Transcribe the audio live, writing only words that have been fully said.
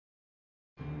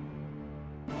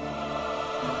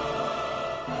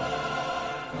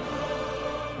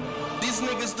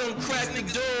niggas done cracked the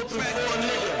door open for a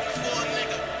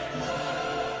nigga.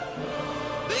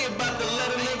 They about to let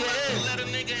a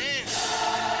nigga in.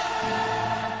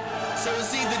 So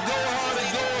it's either go hard or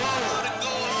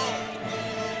go home.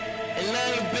 And I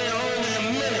ain't been home in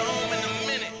a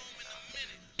minute.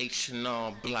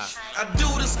 H&R Blok. I do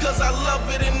this cause I love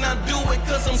it and I do it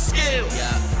cause I'm skilled.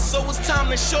 So it's time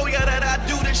to show ya that I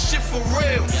do this shit for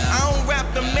real. I don't rap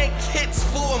to make hits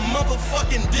for a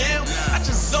motherfucking deal. I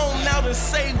just zone out and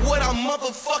say what I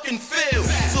motherfucking feel.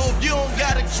 So if you don't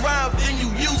gotta drive, then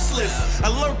you useless. I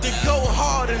learned to go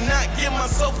hard and not give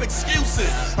myself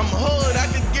excuses. I'm hood, I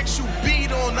can get you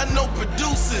beat on, I know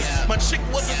producers. My chick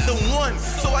wasn't the one,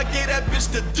 so I gave that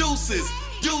bitch the deuces.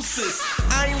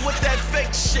 I ain't with that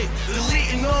fake shit,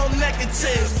 deleting all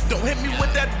negatives. Don't hit me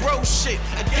with that bro shit,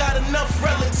 I got enough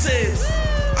relatives.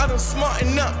 I done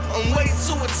smarten up, I'm way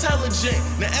too intelligent.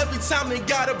 Now every time they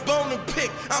got a bone to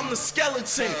pick, I'm the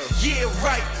skeleton. Yeah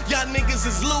right, y'all niggas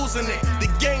is losing it. The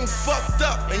game's fucked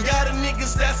up, and y'all the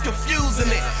niggas that's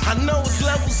confusing it. I know it's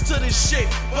levels to this shit,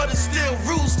 but it's still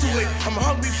rules to it. I'm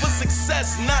hungry for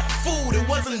success, not food, it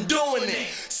wasn't doing it.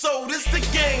 So this the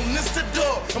game, this the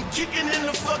door, I'm kicking in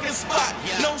the fucking spot.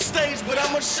 No stage, but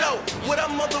I'ma show what I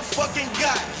motherfucking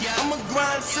got. I'ma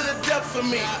grind to the death for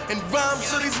me, and rhyme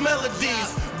to these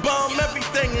melodies. Bomb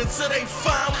everything until they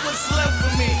find what's left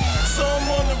for me. So I'm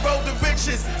on the road to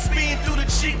riches, speeding through the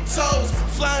cheap toes,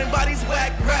 flying by these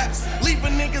whack raps,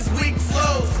 leaving niggas weak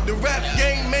flows. The rap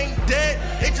game ain't dead,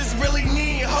 they just really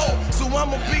need hope. So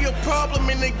I'ma be a problem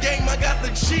in the game, I got the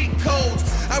cheat codes.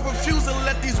 I refuse to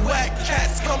let these whack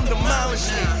cats come demolish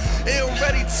me. It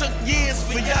already took years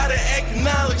for y'all to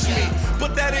acknowledge me,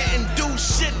 but that didn't do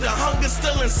shit, the hunger's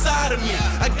still inside of me.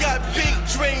 I got big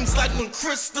dreams like when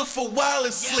Christopher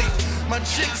Wallace sleep. My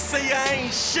chick say I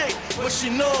ain't shit, but she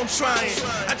know I'm trying.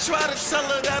 I try to tell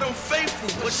her that I'm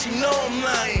faithful, but she know I'm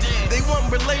lying. They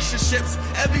want relationships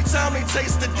every time they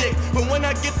taste the dick, but when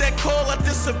I get that call I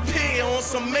disappear on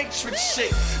some Matrix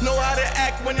shit. Know how to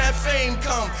act when that fame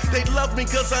come. They love me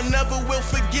cause I never will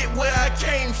forget where I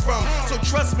came from. So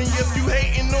trust me, if you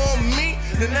hating on me,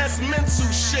 then that's mental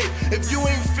shit. If you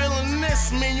ain't feeling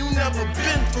this, man, you never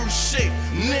been through shit,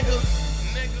 nigga.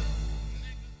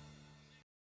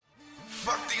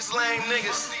 Fuck these lame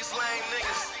niggas.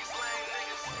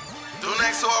 Don't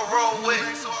ask who I roll with.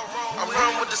 I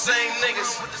run with the same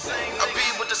niggas. I be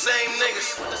with the same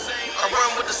niggas. I run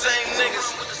with the same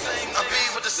niggas. I be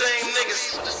with the same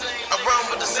niggas. I run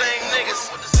with the same niggas.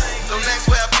 Don't ask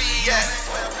where I be at.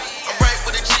 I'm right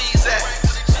where the G's at.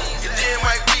 You damn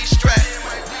right we strapped.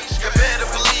 You better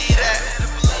believe that.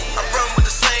 I run with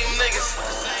the same niggas.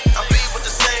 I be with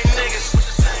the same niggas.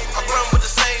 I run with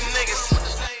the same niggas.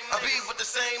 I be with the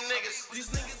same niggas. These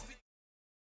niggas